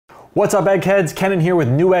What's up, eggheads? Kenan here with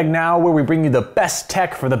Newegg Now, where we bring you the best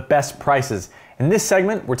tech for the best prices. In this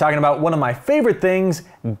segment, we're talking about one of my favorite things,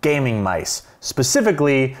 gaming mice.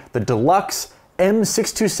 Specifically, the Delux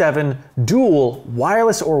M627 dual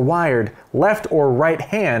wireless or wired left or right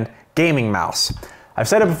hand gaming mouse. I've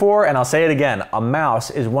said it before and I'll say it again, a mouse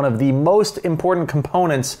is one of the most important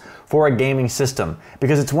components for a gaming system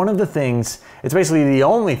because it's one of the things, it's basically the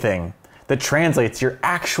only thing that translates your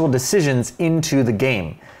actual decisions into the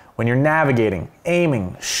game. When you're navigating,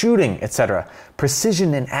 aiming, shooting, etc.,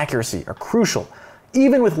 precision and accuracy are crucial.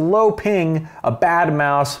 Even with low ping, a bad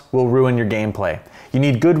mouse will ruin your gameplay. You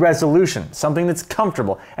need good resolution, something that's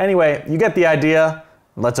comfortable. Anyway, you get the idea.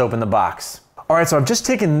 Let's open the box. All right, so I've just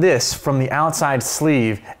taken this from the outside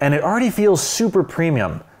sleeve and it already feels super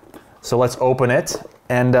premium. So let's open it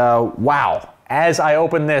and wow. As I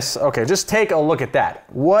open this, okay, just take a look at that.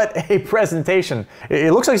 What a presentation.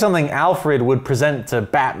 It looks like something Alfred would present to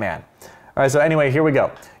Batman. All right, so anyway, here we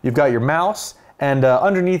go. You've got your mouse, and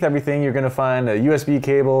underneath everything, you're gonna find a USB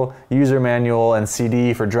cable, user manual, and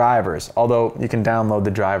CD for drivers, although you can download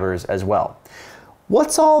the drivers as well.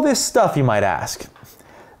 What's all this stuff, you might ask?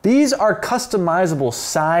 These are customizable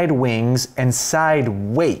side wings and side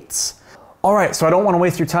weights. All right, so I don't want to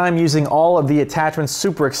waste your time using all of the attachments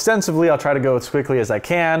super extensively. I'll try to go as quickly as I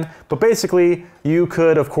can. But basically, you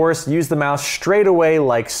could, of course, use the mouse straight away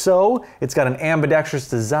like so. It's got an ambidextrous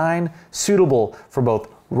design, suitable for both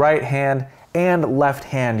right hand and left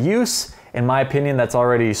hand use. In my opinion, that's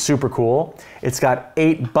already super cool. It's got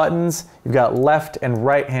 8 buttons. You've got left and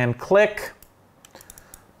right hand click,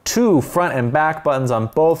 2 front and back buttons on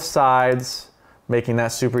both sides, making that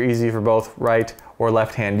super easy for both right or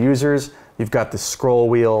left hand users. You've got the scroll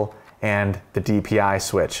wheel and the DPI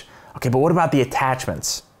switch. Okay, but what about the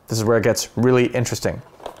attachments? This is where it gets really interesting.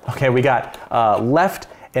 Okay, we got left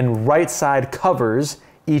and right side covers,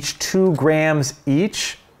 each 2 grams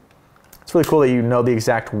each. It's really cool that you know the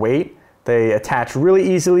exact weight. They attach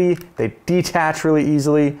really easily, they detach really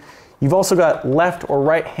easily. You've also got left or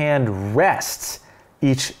right hand rests,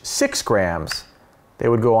 each 6 grams. They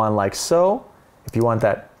would go on like so. If you want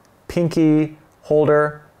that pinky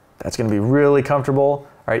holder, that's gonna be really comfortable. All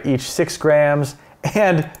right, each 6 grams.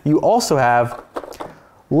 And you also have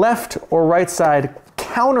left or right side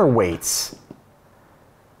counterweights.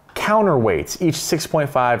 Counterweights, each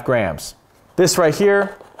 6.5 grams. This right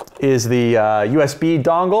here is the USB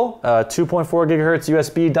dongle, 2.4 gigahertz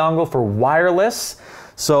USB dongle for wireless.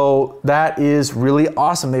 So that is really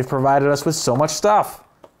awesome. They've provided us with so much stuff.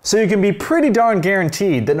 So you can be pretty darn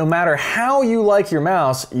guaranteed that no matter how you like your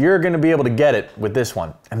mouse, you're gonna be able to get it with this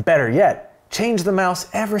one. And better yet, change the mouse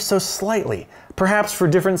ever so slightly, perhaps for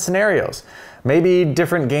different scenarios. Maybe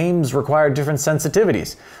different games require different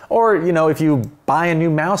sensitivities. Or, you know, if you buy a new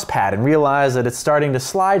mouse pad and realize that it's starting to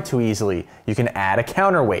slide too easily, you can add a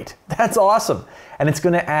counterweight. That's awesome. And it's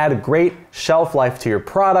gonna add a great shelf life to your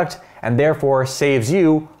product and therefore saves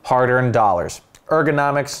you hard-earned dollars.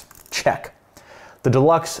 Ergonomics, check. The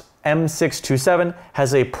Delux M627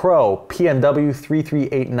 has a Pro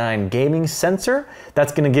PNW3389 gaming sensor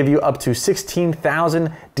that's going to give you up to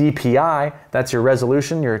 16,000 DPI, that's your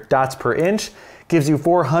resolution, your dots per inch, gives you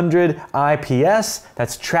 400 IPS,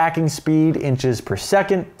 that's tracking speed inches per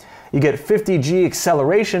second. You get 50G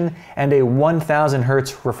acceleration and a 1000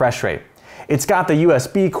 Hertz refresh rate. It's got the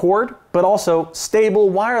USB cord, but also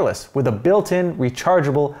stable wireless with a built-in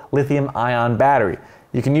rechargeable lithium-ion battery.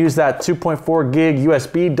 You can use that 2.4 gig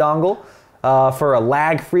USB dongle for a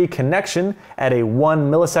lag-free connection at a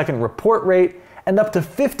 1 millisecond report rate and up to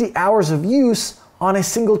 50 hours of use on a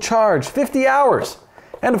single charge. 50 hours!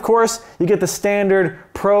 And of course, you get the standard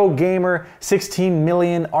Pro Gamer 16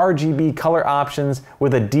 million RGB color options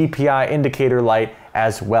with a DPI indicator light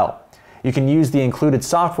as well. You can use the included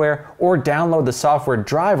software or download the software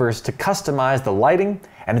drivers to customize the lighting,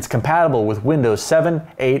 and it's compatible with Windows 7,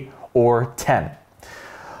 8, or 10.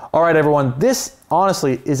 All right, everyone, this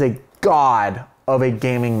honestly is a god of a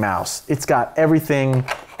gaming mouse. It's got everything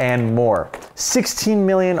and more. 16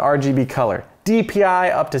 million RGB color,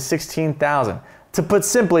 DPI up to 16,000. To put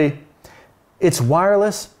simply, it's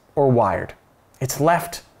wireless or wired. It's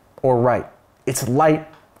left or right. It's light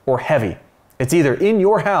or heavy. It's either in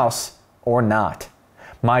your house or not.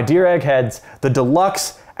 My dear eggheads, the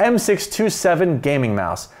Delux M627 Gaming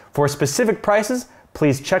Mouse. For specific prices,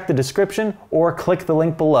 please check the description or click the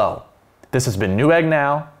link below. This has been Newegg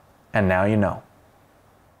Now, and now you know.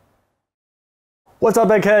 What's up,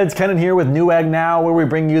 eggheads? Kenan here with Newegg Now, where we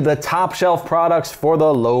bring you the top shelf products for the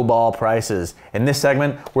lowball prices. In this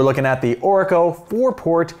segment, we're looking at the Orico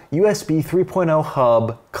 4-port USB 3.0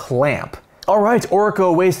 hub clamp. All right,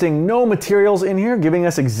 Orico wasting no materials in here, giving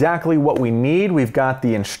us exactly what we need. We've got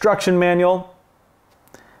the instruction manual,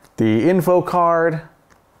 the info card,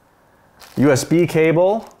 USB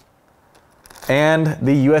cable, and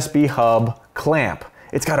the USB hub clamp.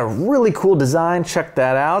 It's got a really cool design, check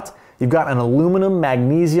that out. You've got an aluminum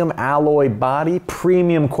magnesium alloy body,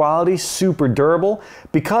 premium quality, super durable.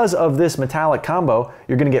 Because of this metallic combo,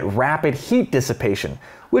 you're gonna get rapid heat dissipation,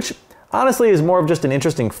 which honestly is more of just an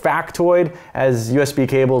interesting factoid, as USB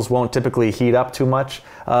cables won't typically heat up too much.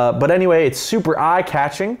 But anyway, it's super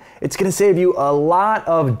eye-catching. It's gonna save you a lot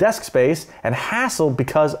of desk space and hassle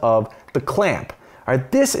because of the clamp. All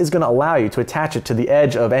right, this is gonna allow you to attach it to the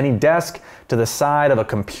edge of any desk, to the side of a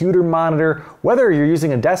computer monitor, whether you're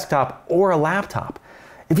using a desktop or a laptop.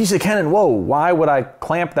 If you say, Kenan, whoa, why would I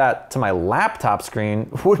clamp that to my laptop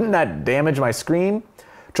screen? Wouldn't that damage my screen?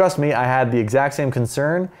 Trust me, I had the exact same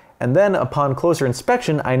concern. And then upon closer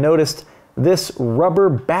inspection, I noticed this rubber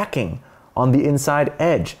backing on the inside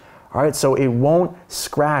edge. All right, so it won't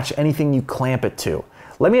scratch anything you clamp it to.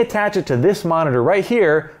 Let me attach it to this monitor right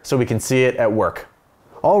here so we can see it at work.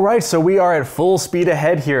 All right, so we are at full speed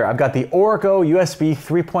ahead here. I've got the Orico USB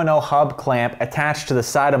 3.0 hub clamp attached to the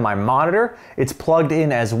side of my monitor. It's plugged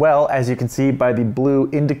in as well, as you can see by the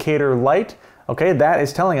blue indicator light. Okay, that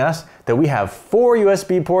is telling us that we have 4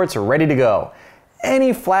 USB ports ready to go.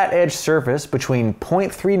 Any flat edge surface between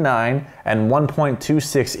 0.39 and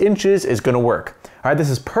 1.26 inches is gonna work. All right,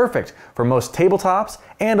 this is perfect for most tabletops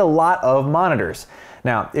and a lot of monitors.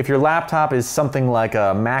 Now, if your laptop is something like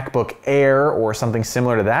a MacBook Air or something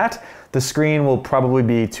similar to that, the screen will probably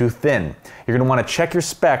be too thin. You're gonna wanna check your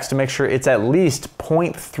specs to make sure it's at least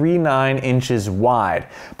 0.39 inches wide.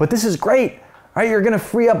 But this is great. All right, you're gonna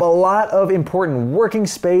free up a lot of important working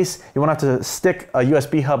space. You won't have to stick a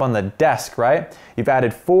USB hub on the desk, right? You've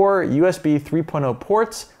added 4 USB 3.0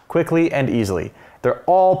 ports quickly and easily. They're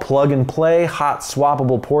all plug and play, hot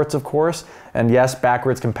swappable ports, of course, and yes,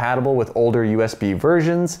 backwards compatible with older USB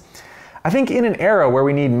versions. I think in an era where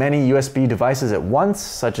we need many USB devices at once,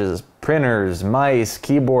 such as printers, mice,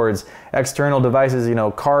 keyboards, external devices,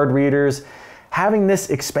 card readers, having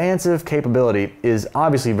this expansive capability is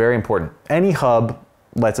obviously very important. Any hub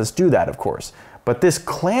lets us do that, of course. But this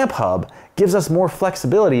clamp hub gives us more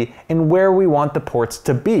flexibility in where we want the ports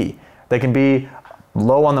to be. They can be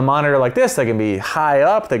low on the monitor like this, they can be high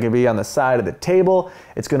up, they can be on the side of the table.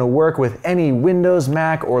 It's gonna work with any Windows,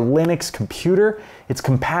 Mac, or Linux computer. It's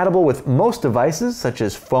compatible with most devices, such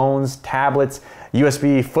as phones, tablets,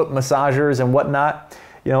 USB foot massagers, and whatnot.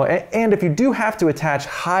 And if you do have to attach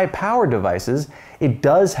high power devices, it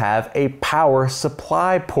does have a power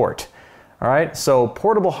supply port. All right, so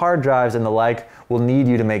portable hard drives and the like will need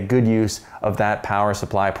you to make good use of that power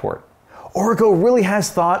supply port. Orico really has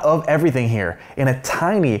thought of everything here. In a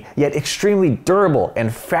tiny yet extremely durable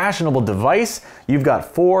and fashionable device, you've got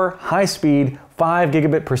 4 high-speed 5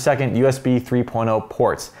 gigabit per second USB 3.0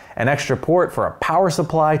 ports. An extra port for a power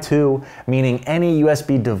supply too, meaning any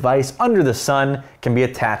USB device under the sun can be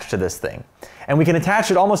attached to this thing. And we can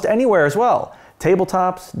attach it almost anywhere as well.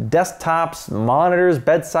 Tabletops, desktops, monitors,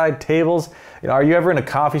 bedside tables. Are you ever in a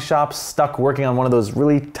coffee shop stuck working on one of those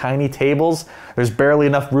really tiny tables? There's barely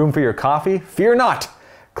enough room for your coffee? Fear not!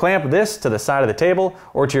 Clamp this to the side of the table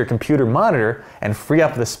or to your computer monitor and free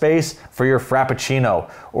up the space for your Frappuccino,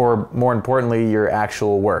 or more importantly, your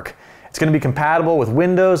actual work. It's going to be compatible with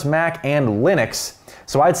Windows, Mac, and Linux,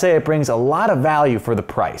 so I'd say it brings a lot of value for the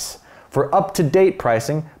price. For up-to-date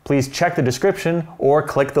pricing, please check the description or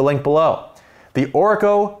click the link below. The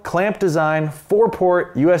Orico Clamp Design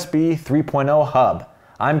 4-port USB 3.0 hub.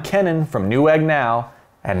 I'm Kenan from Newegg Now,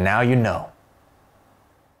 and now you know.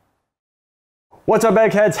 What's up,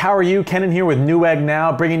 eggheads? How are you? Kenan here with Newegg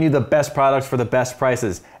Now, bringing you the best products for the best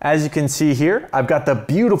prices. As you can see here, I've got the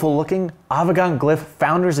beautiful looking Avegant Glyph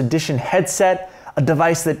Founders Edition headset, a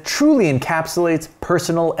device that truly encapsulates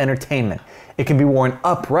personal entertainment. It can be worn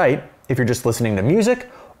upright if you're just listening to music,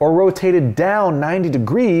 or rotated down 90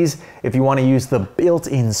 degrees if you want to use the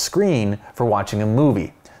built-in screen for watching a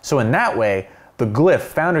movie. So in that way, the Glyph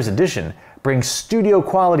Founders Edition brings studio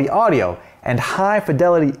quality audio and high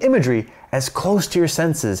fidelity imagery as close to your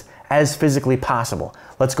senses as physically possible.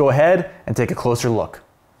 Let's go ahead and take a closer look.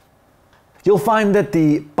 You'll find that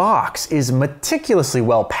the box is meticulously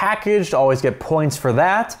well packaged, always get points for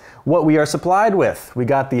that. What we are supplied with, we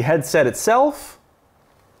got the headset itself.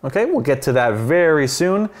 Okay, we'll get to that very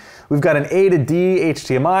soon. We've got an A to D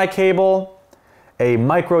HDMI cable, a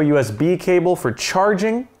micro USB cable for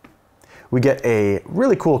charging. We get a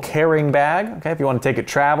really cool carrying bag, okay, if you want to take it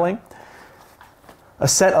traveling. A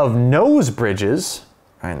set of nose bridges,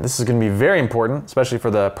 All right, this is going to be very important, especially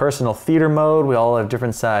for the personal theater mode. We all have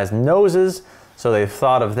different sized noses, so they've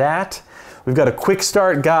thought of that. We've got a quick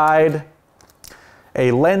start guide,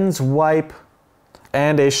 a lens wipe,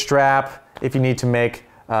 and a strap if you need to make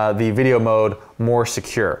the video mode more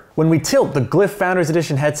secure. When we tilt the Glyph Founders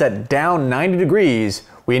Edition headset down 90 degrees,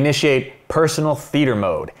 we initiate personal theater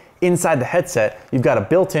mode. Inside the headset, you've got a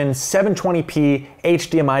built-in 720p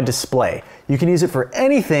HDMI display. You can use it for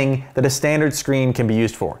anything that a standard screen can be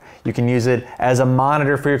used for. You can use it as a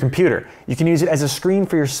monitor for your computer. You can use it as a screen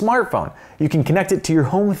for your smartphone. You can connect it to your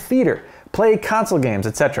home theater, play console games,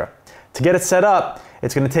 etc. To get it set up,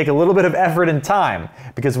 it's going to take a little bit of effort and time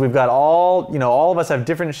because we've got all of us have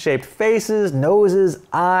different shaped faces, noses,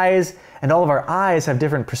 eyes, and all of our eyes have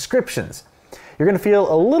different prescriptions. You're going to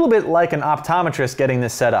feel a little bit like an optometrist getting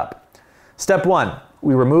this set up. Step 1,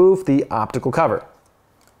 we remove the optical cover.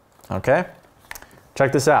 Okay?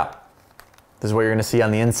 Check this out. This is what you're going to see on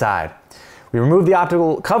the inside. We remove the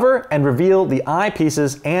optical cover and reveal the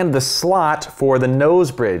eyepieces and the slot for the nose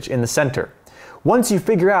bridge in the center. Once you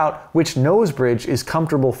figure out which nose bridge is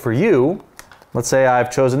comfortable for you, let's say I've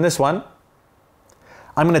chosen this one,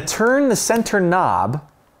 I'm going to turn the center knob.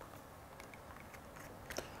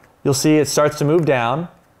 You'll see it starts to move down.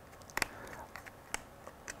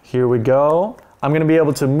 Here we go. I'm going to be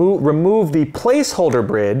able to remove the placeholder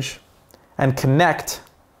bridge and connect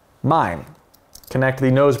mine. Connect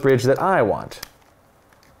the nose bridge that I want.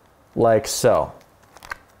 Like so.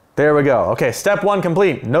 There we go. Okay, step 1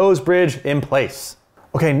 complete. Nose bridge in place.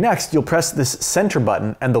 Okay, next you'll press this center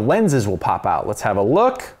button and the lenses will pop out. Let's have a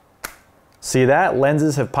look. See that?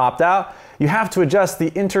 Lenses have popped out. You have to adjust the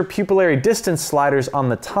interpupillary distance sliders on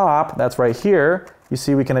the top. That's right here. You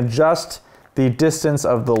see we can adjust the distance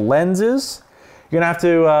of the lenses. You're gonna have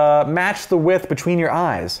to match the width between your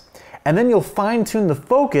eyes. And then you'll fine tune the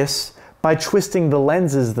focus by twisting the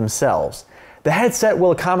lenses themselves. The headset will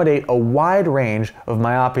accommodate a wide range of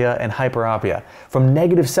myopia and hyperopia, from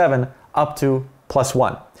 -7 up to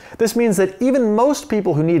 +1. This means that even most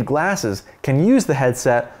people who need glasses can use the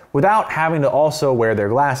headset without having to also wear their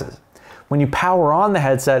glasses. When you power on the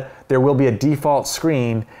headset, there will be a default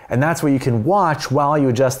screen, and that's what you can watch while you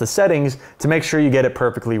adjust the settings to make sure you get it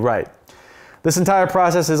perfectly right. This entire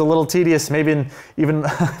process is a little tedious, maybe even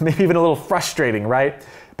a little frustrating, right?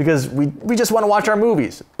 Because we just want to watch our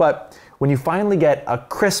movies. But when you finally get a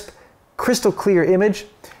crisp, crystal clear image,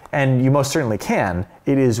 and you most certainly can,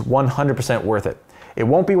 it is 100% worth it. It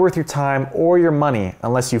won't be worth your time or your money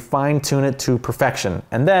unless you fine tune it to perfection,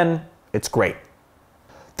 and then it's great.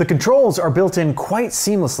 The controls are built in quite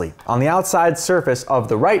seamlessly. On the outside surface of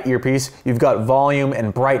the right earpiece, you've got volume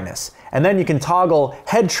and brightness. And then you can toggle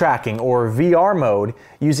head tracking or VR mode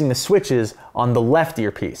using the switches on the left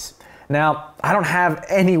earpiece. Now, I don't have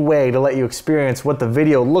any way to let you experience what the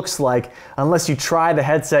video looks like unless you try the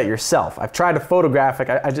headset yourself. I've tried to photograph it,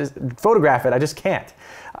 I just can't.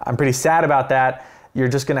 I'm pretty sad about that. You're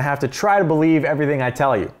just gonna have to try to believe everything I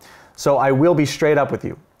tell you. So I will be straight up with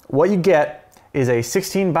you. What you get is a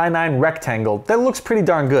 16:9 rectangle that looks pretty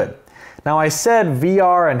darn good. Now I said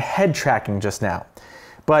VR and head tracking just now,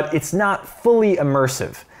 but it's not fully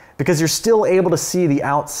immersive because you're still able to see the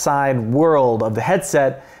outside world of the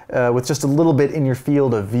headset with just a little bit in your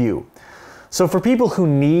field of view. So for people who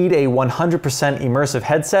need a 100% immersive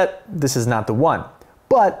headset, this is not the one.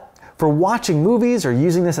 But for watching movies or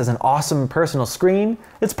using this as an awesome personal screen,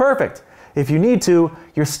 it's perfect. If you need to,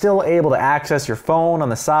 you're still able to access your phone on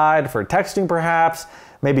the side for texting perhaps,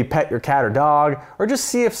 maybe pet your cat or dog, or just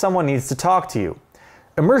see if someone needs to talk to you.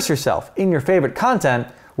 Immerse yourself in your favorite content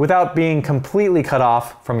without being completely cut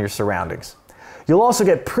off from your surroundings. You'll also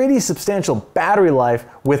get pretty substantial battery life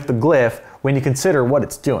with the Glyph when you consider what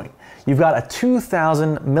it's doing. You've got a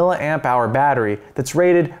 2000 milliamp hour battery that's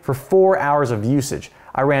rated for 4 hours of usage.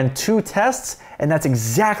 I ran 2 tests and that's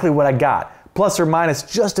exactly what I got. Plus or minus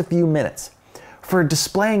just a few minutes. For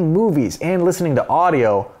displaying movies and listening to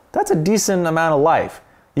audio, that's a decent amount of life.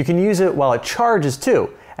 You can use it while it charges too,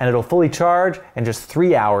 and it'll fully charge in just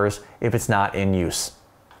 3 hours if it's not in use.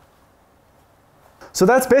 So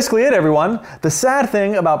that's basically it, everyone. The sad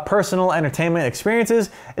thing about personal entertainment experiences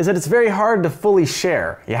is that it's very hard to fully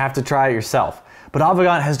share. You have to try it yourself. But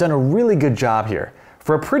Avegant has done a really good job here.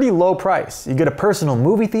 For a pretty low price, you get a personal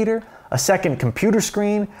movie theater, a second computer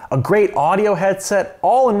screen, a great audio headset,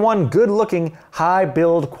 all in one good-looking,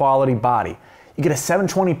 high-build quality body. You get a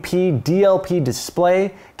 720p DLP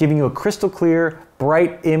display, giving you a crystal clear,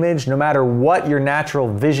 bright image no matter what your natural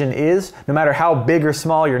vision is, no matter how big or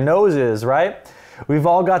small your nose is, right? We've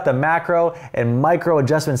all got the macro and micro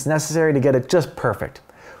adjustments necessary to get it just perfect.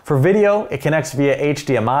 For video, it connects via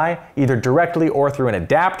HDMI, either directly or through an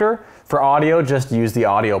adapter. For audio, just use the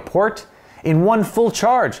audio port. In one full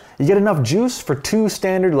charge, you get enough juice for 2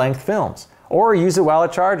 standard length films. Or use it while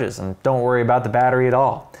it charges, and don't worry about the battery at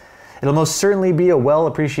all. It'll most certainly be a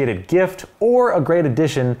well-appreciated gift or a great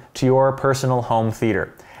addition to your personal home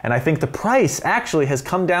theater. And I think the price actually has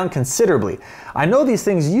come down considerably. I know these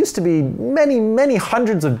things used to be many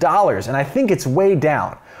hundreds of dollars, and I think it's way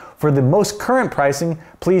down. For the most current pricing,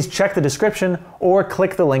 please check the description or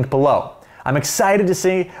click the link below. I'm excited to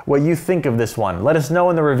see what you think of this one. Let us know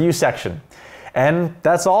in the review section. And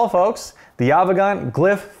that's all, folks. The Avegant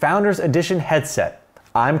Glyph Founders Edition headset.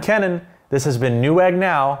 I'm Kenan. This has been Newegg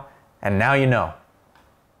Now, and now you know.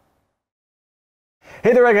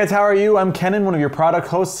 Hey there guys, how are you? I'm Kenan, one of your product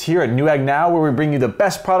hosts here at Newegg Now, where we bring you the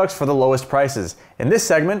best products for the lowest prices. In this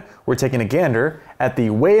segment, we're taking a gander at the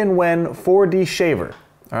WEI&WEN 4D shaver.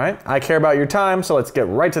 All right, I care about your time, so let's get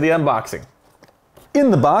right to the unboxing. In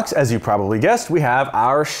the box, as you probably guessed, we have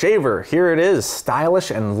our shaver. Here it is, stylish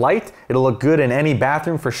and light. It'll look good in any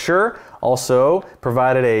bathroom for sure. Also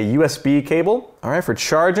provided a USB cable, all right, for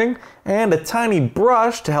charging, and a tiny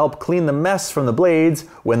brush to help clean the mess from the blades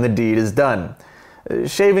when the deed is done.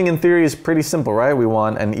 Shaving in theory is pretty simple, right? We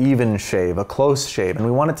want an even shave, a close shave, and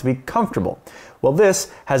we want it to be comfortable. Well,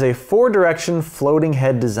 this has a 4-direction floating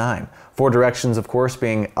head design. 4 directions, of course,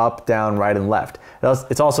 being up, down, right, and left.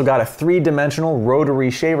 It's also got a 3-dimensional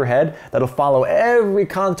rotary shaver head that'll follow every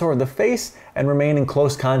contour of the face and remain in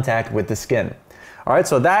close contact with the skin. All right,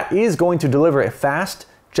 so that is going to deliver a fast,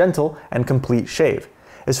 gentle, and complete shave.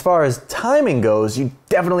 As far as timing goes, you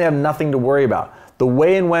definitely have nothing to worry about. The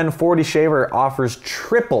WEI&WEN 4D shaver offers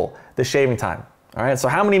triple the shaving time. All right, so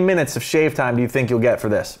how many minutes of shave time do you think you'll get for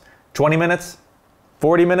this? 20 minutes?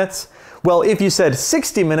 40 minutes? Well, if you said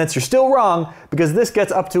 60 minutes, you're still wrong, because this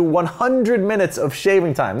gets up to 100 minutes of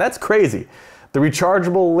shaving time. That's crazy. The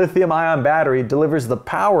rechargeable lithium-ion battery delivers the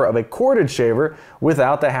power of a corded shaver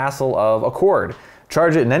without the hassle of a cord.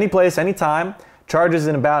 Charge it in any place, anytime, charges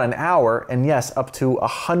in about an hour, and yes, up to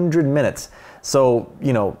 100 minutes. So,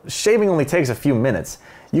 you know, shaving only takes a few minutes.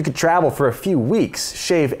 You could travel for a few weeks,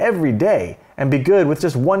 shave every day, and be good with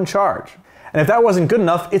just one charge. And if that wasn't good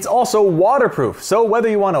enough, it's also waterproof. So whether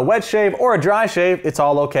you want a wet shave or a dry shave, it's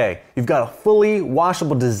all okay. You've got a fully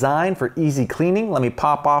washable design for easy cleaning. Let me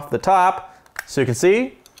pop off the top so you can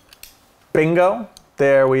see. Bingo.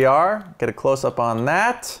 There we are. Get a close up on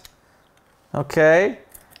that. Okay.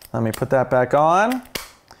 Let me put that back on.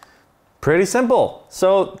 Pretty simple.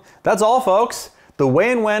 So that's all, folks. The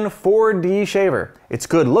WEI&WEN 4D shaver. It's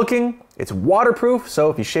good looking, it's waterproof,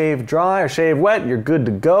 so if you shave dry or shave wet, you're good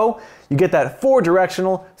to go. You get that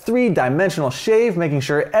 4-directional, 3-dimensional shave, making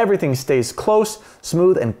sure everything stays close,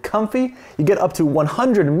 smooth, and comfy. You get up to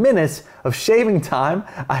 100 minutes of shaving time.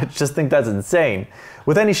 I just think that's insane.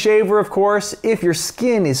 With any shaver, of course, if your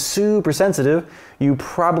skin is super sensitive, you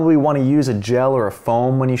probably want to use a gel or a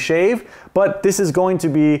foam when you shave, but this is going to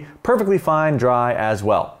be perfectly fine dry as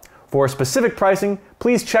well. For specific pricing,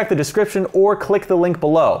 please check the description or click the link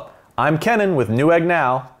below. I'm Kenan with Newegg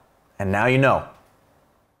Now, and now you know.